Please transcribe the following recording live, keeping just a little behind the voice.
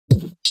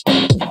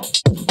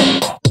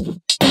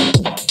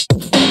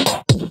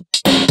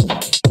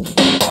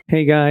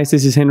Hey guys,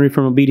 this is Henry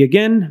from OBEDIA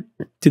again.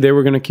 Today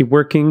we're going to keep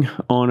working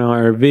on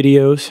our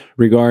videos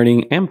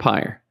regarding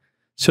Ampire.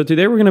 So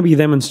today we're going to be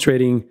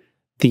demonstrating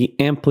the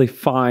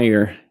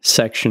amplifier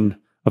section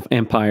of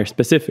Ampire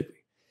specifically.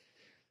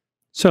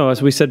 So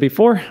as we said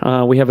before,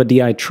 we have a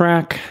DI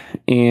track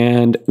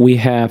and we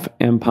have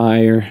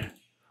Ampire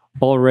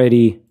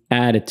already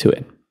added to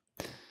it.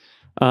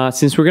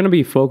 Since we're going to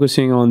be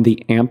focusing on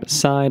the amp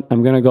side,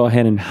 I'm going to go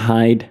ahead and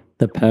hide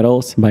the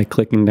pedals by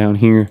clicking down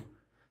here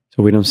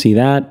so we don't see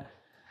that.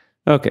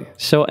 Okay,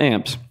 so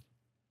amps.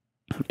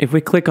 If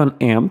we click on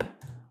amp,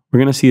 we're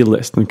going to see the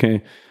list,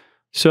 okay?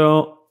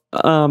 So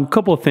a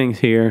couple of things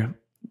here.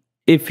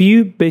 If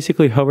you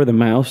basically hover the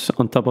mouse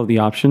on top of the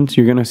options,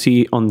 you're going to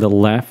see on the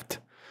left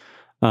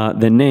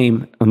the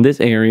name on this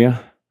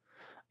area.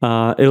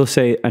 It'll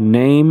say a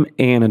name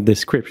and a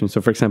description.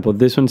 So for example,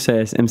 this one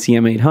says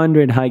MCM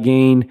 800, high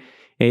gain,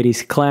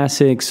 80s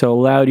classic, so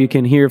loud you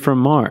can hear from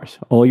Mars.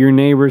 All your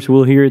neighbors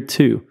will hear it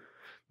too.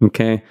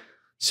 Okay,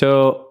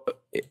 so,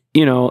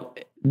 you know,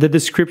 the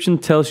description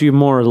tells you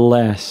more or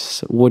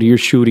less what you're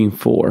shooting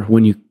for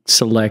when you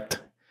select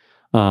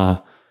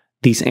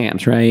these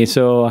amps, right?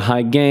 So a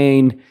high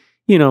gain,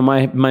 you know,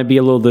 might be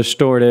a little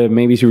distorted.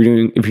 Maybe if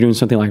you're doing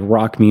something like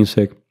rock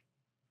music,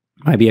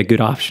 might be a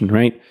good option,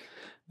 right?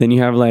 Then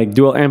you have like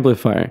dual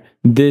amplifier.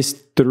 This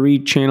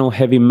 3-channel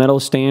heavy metal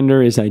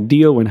standard is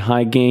ideal when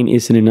high gain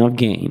isn't enough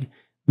gain.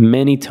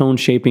 Many tone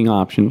shaping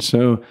options.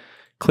 So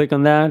click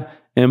on that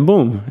and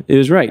boom, it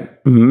was right.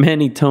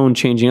 Many tone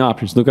changing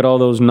options. Look at all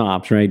those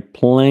knobs, right?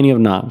 Plenty of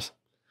knobs.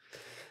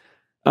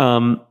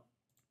 Then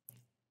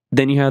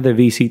you have the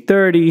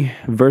VC30,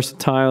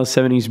 versatile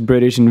 70s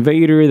British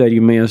invader that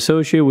you may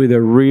associate with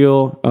a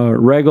real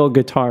regal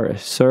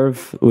guitarist,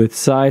 served with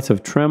sides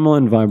of tremolo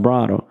and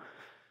vibrato.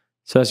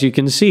 So as you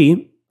can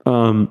see,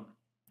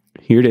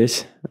 here it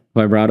is,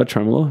 vibrato,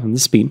 tremolo, and the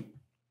speed.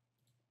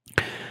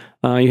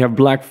 You have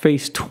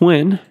blackface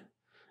twin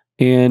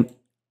and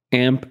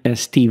amp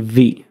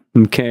STV,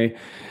 okay?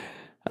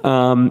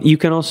 You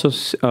can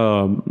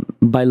also,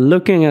 by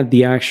looking at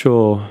the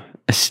actual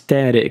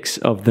aesthetics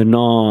of the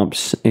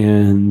knobs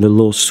and the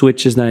little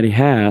switches that it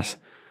has,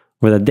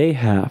 or that they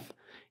have,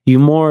 you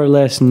more or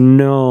less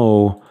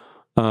know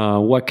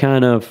what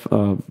kind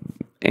of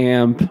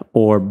amp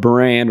or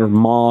brand or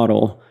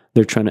model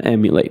they're trying to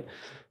emulate.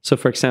 So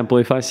for example,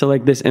 if I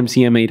select this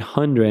MCM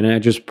 800 and I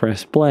just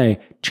press play,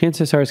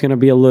 chances are it's going to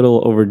be a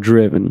little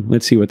overdriven.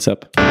 Let's see what's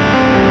up.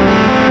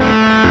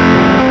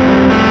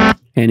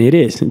 And it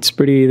is. It's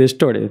pretty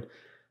distorted.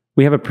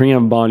 We have a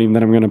preamp volume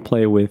that I'm going to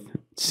play with.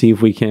 See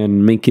if we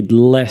can make it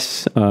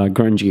less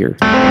grungier.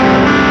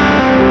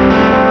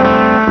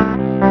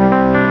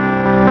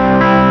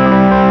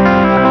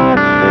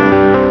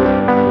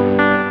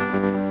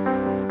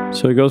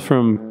 So it goes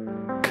from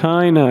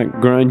kind of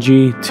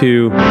grungy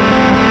to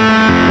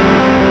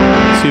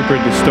super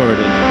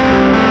distorted.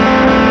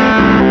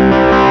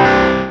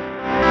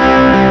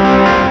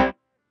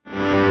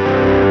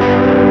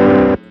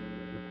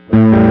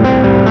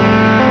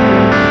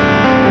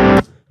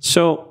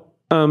 So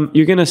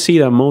you're going to see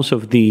that most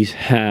of these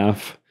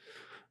have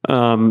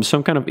some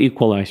kind of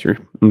equalizer,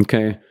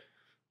 okay?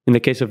 In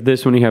the case of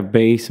this one, you have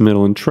bass,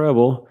 middle, and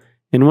treble.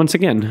 And once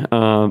again,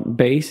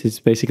 bass is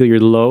basically your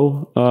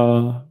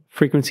low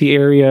frequency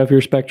area of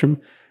your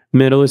spectrum.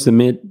 Middle is the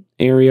mid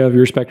area of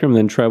your spectrum. And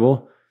then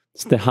treble,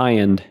 it's the high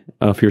end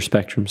of your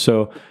spectrum.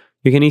 So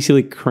you can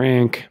easily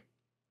crank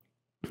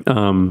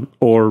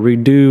or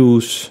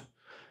reduce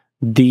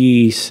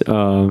these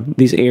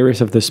areas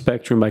of the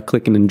spectrum by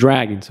clicking and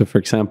dragging. So for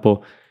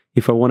example,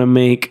 if I want to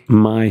make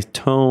my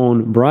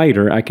tone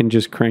brighter, I can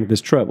just crank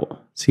this treble.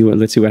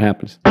 Let's see what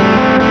happens.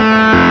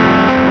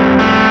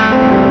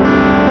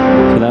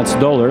 So that's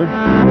duller.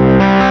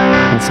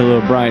 That's a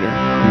little brighter,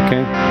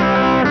 okay?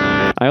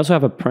 I also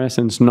have a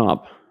presence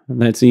knob.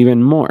 That's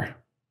even more.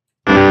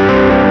 A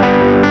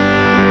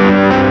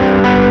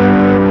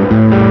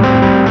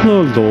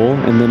little dull,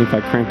 and then if I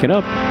crank it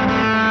up,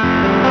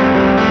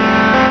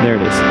 there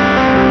it is.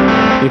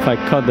 If I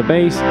cut the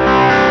bass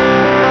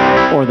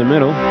or the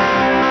middle,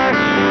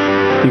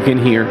 you can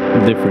hear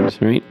the difference,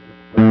 right?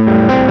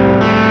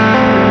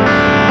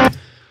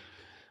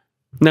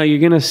 Now you're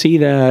gonna see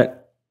that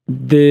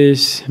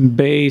this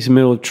bass,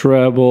 middle,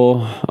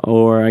 treble,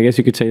 or I guess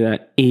you could say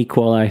that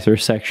equalizer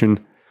section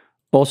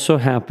also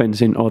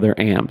happens in other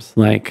amps.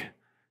 Like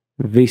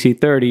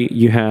VC30,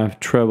 you have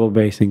treble,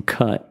 bass, and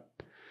cut.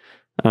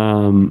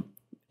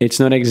 It's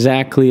not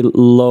exactly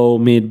low,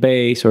 mid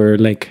bass or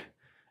like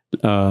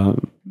the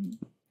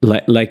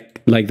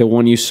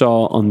one you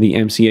saw on the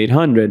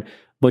MC800,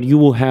 but you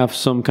will have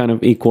some kind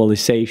of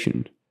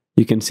equalization.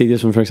 You can see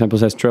this one, for example,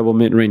 says treble,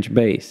 mid-range,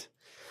 bass.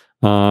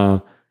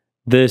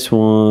 This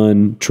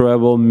one,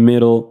 treble,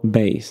 middle,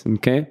 bass,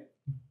 okay?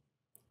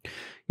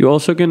 You're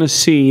also going to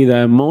see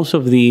that most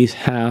of these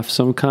have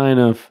some kind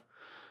of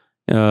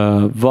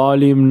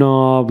volume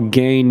knob,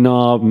 gain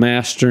knob,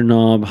 master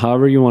knob,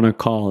 however you want to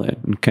call it,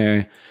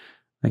 okay?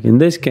 Like in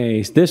this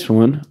case, this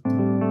one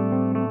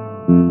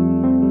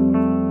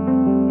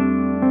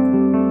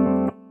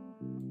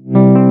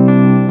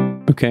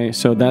Okay,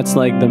 so that's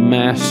like the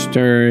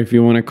master, if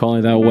you want to call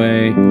it that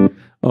way,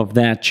 of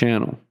that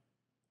channel.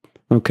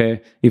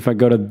 Okay, if I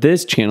go to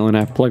this channel and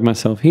I plug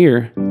myself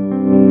here,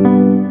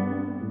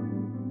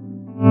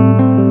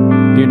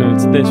 you know,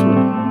 it's this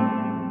one.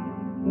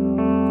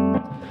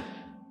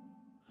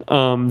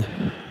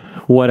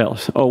 What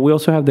else? Oh, we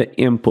also have the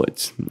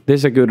inputs. This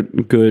is a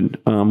good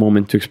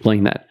moment to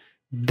explain that.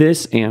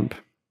 This amp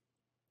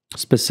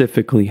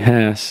specifically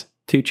has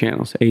two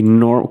channels, a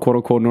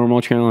quote-unquote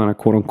normal channel and a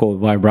quote-unquote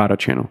vibrato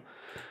channel.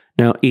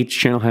 Now, each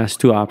channel has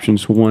two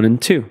options, 1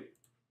 and 2.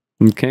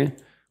 Okay,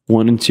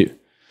 1 and 2.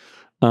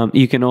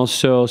 You can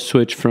also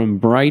switch from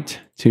bright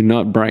to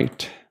not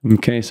bright.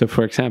 Okay, so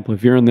for example,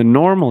 if you're in the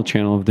normal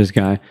channel of this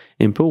guy,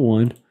 input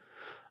 1,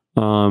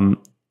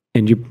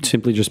 and you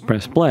simply just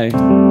press play.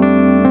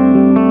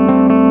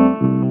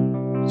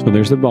 So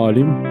there's the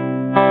volume,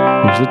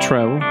 there's the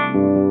treble,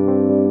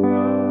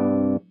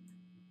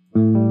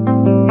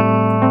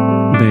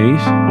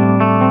 bass.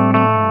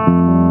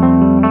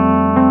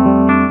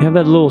 You have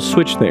that little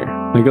switch there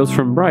that goes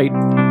from bright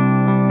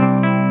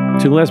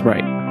to less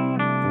bright.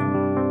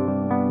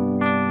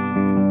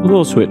 A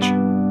little switch.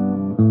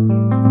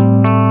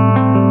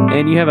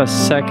 And you have a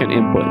second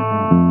input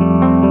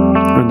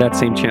on that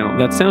same channel.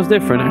 That sounds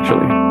different,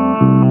 actually.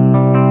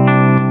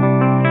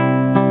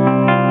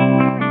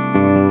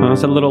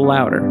 It's a little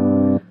louder.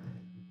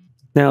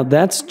 Now,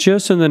 that's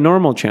just in the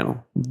normal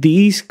channel.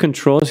 These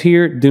controls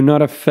here do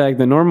not affect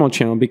the normal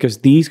channel because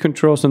these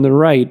controls on the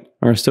right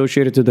are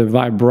associated to the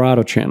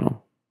vibrato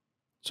channel.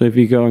 So if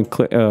you go and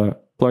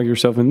plug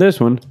yourself in this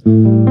one,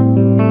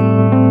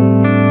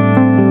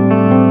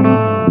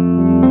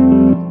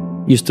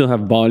 you still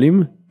have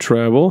volume,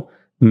 treble,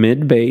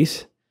 mid,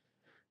 bass,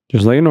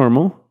 just like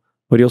normal,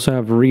 but you also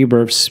have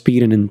reverb,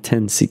 speed, and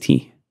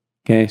intensity.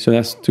 Okay, so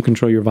that's to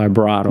control your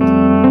vibrato.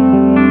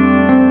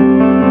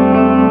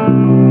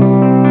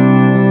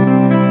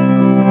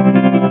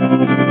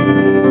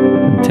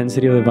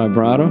 Intensity of the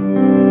vibrato,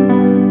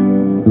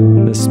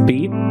 the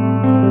speed,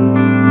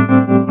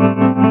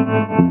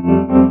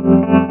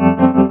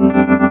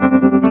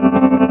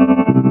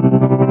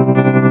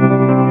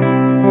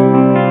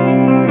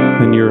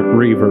 and your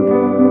reverb.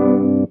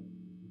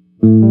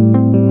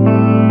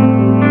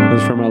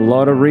 Goes from a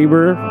lot of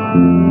reverb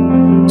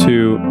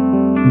to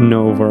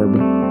no verb.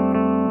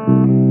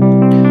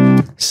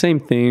 Same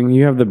thing,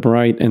 you have the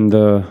bright and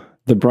the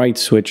bright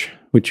switch,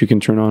 which you can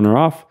turn on or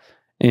off,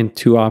 and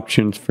two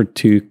options for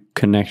two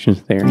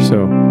connections there.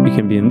 So you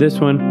can be in this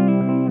one,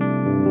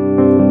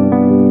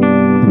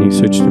 and you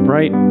switch to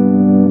bright,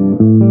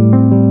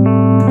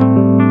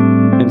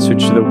 and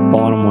switch to the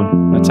bottom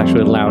one. That's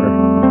actually louder.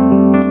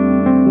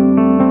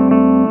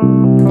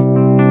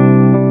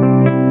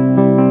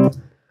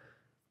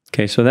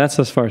 Okay, so that's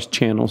as far as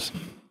channels.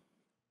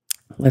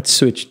 Let's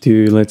switch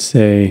to, let's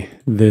say,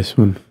 this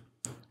one.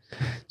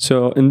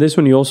 So in this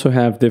one, you also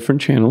have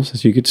different channels,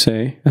 as you could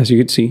see.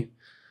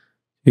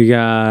 You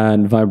got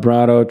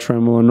vibrato,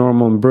 tremolo,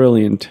 normal, and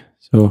brilliant.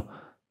 So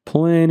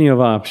plenty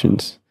of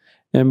options.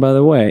 And by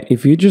the way,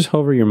 if you just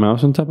hover your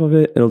mouse on top of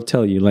it, it'll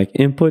tell you like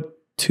input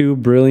 2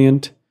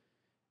 brilliant,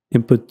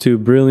 input 2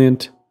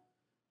 brilliant,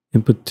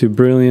 input 2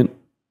 brilliant,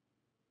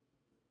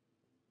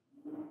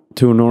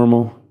 2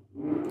 normal,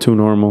 2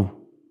 normal,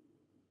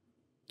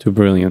 2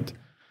 brilliant.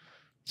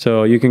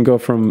 So you can go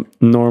from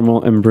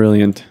normal and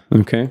brilliant,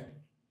 okay?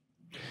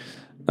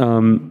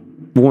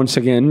 Once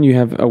again, you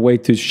have a way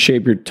to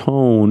shape your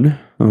tone,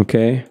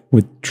 okay?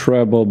 With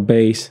treble,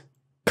 bass,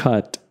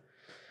 cut.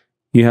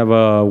 You have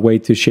a way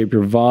to shape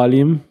your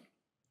volume,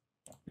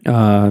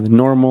 the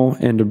normal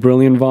and the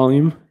brilliant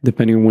volume,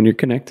 depending on when you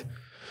connect.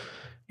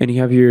 And you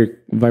have your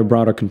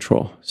vibrato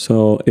control.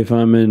 So if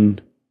I'm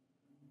in,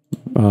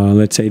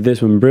 let's say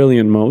this one,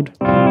 brilliant mode,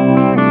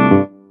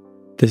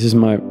 this is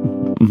my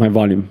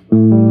volume.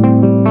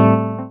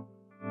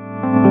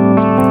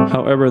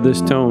 However,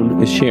 this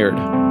tone is shared.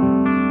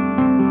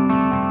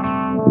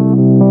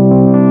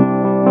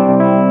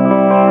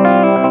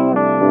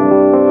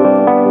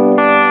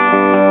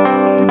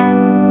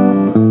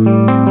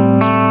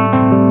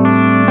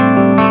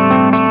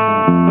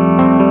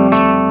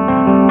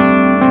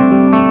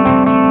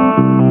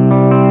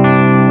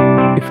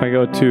 If I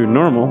go to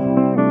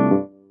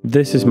normal,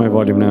 this is my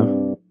volume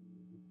now.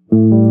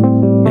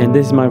 And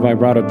this is my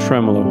vibrato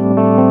tremolo.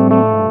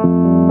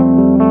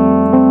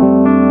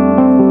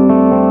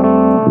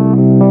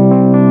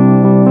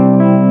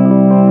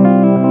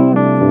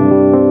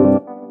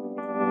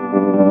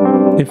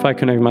 If I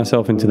connect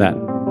myself into that.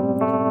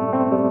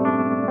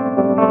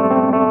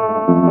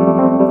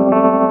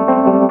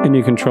 And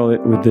you control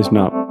it with this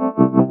knob.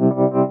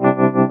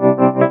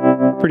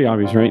 Pretty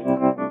obvious, right?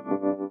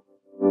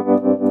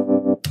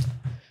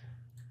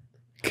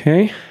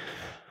 Okay.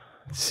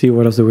 Let's see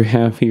what else do we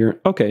have here.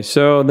 Okay,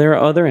 so there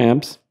are other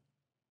amps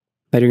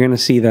that you're going to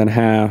see that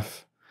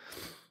have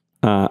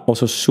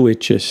also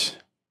switches.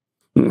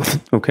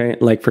 Okay,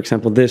 like for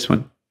example this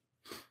one.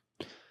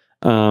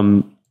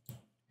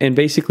 And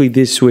basically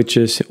this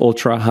switches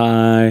ultra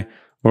high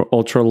or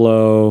ultra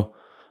low,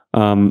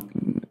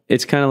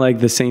 It's kind of like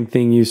the same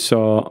thing you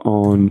saw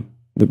on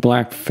the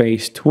Black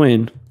Face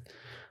Twin,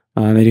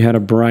 that you had a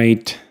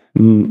bright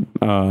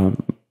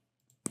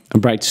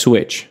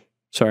switch.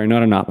 Sorry,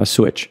 not a knob, a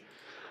switch.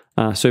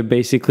 So it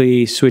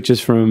basically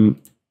switches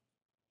from,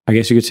 I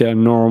guess you could say, a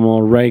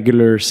normal,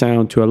 regular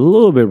sound to a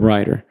little bit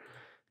brighter.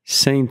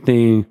 Same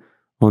thing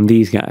on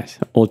these guys.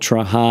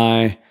 Ultra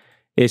high.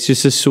 It's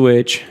just a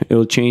switch.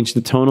 It'll change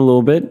the tone a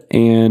little bit.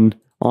 And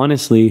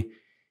honestly,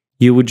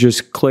 you would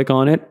just click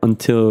on it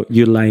until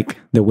you like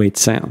the way it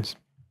sounds.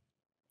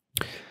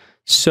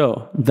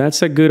 So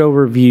that's a good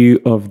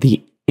overview of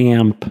the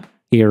amp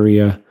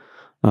area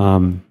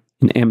in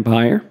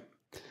Ampire.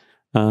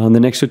 On the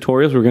next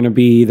tutorials, we're going to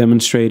be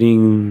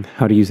demonstrating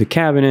how to use the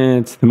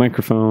cabinets, the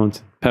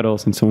microphones,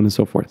 pedals, and so on and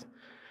so forth.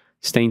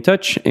 Stay in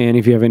touch, and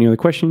if you have any other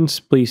questions,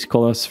 please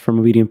call us from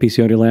OBEDIA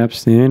PC Audio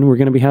Labs, and we're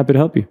going to be happy to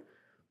help you.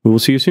 We will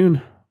see you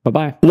soon.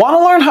 Bye-bye. Want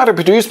to learn how to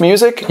produce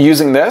music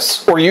using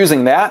this, or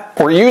using that,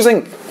 or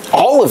using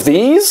all of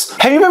these?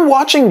 Have you been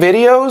watching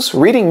videos,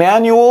 reading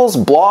manuals,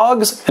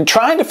 blogs, and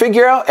trying to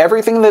figure out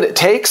everything that it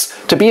takes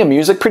to be a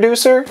music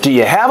producer? Do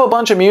you have a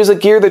bunch of music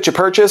gear that you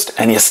purchased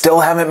and you still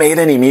haven't made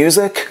any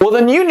music? Well,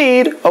 then you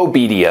need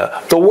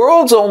OBEDIA, the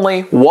world's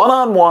only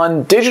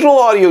one-on-one digital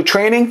audio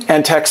training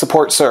and tech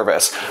support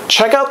service.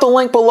 Check out the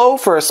link below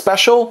for a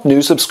special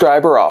new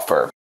subscriber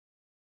offer.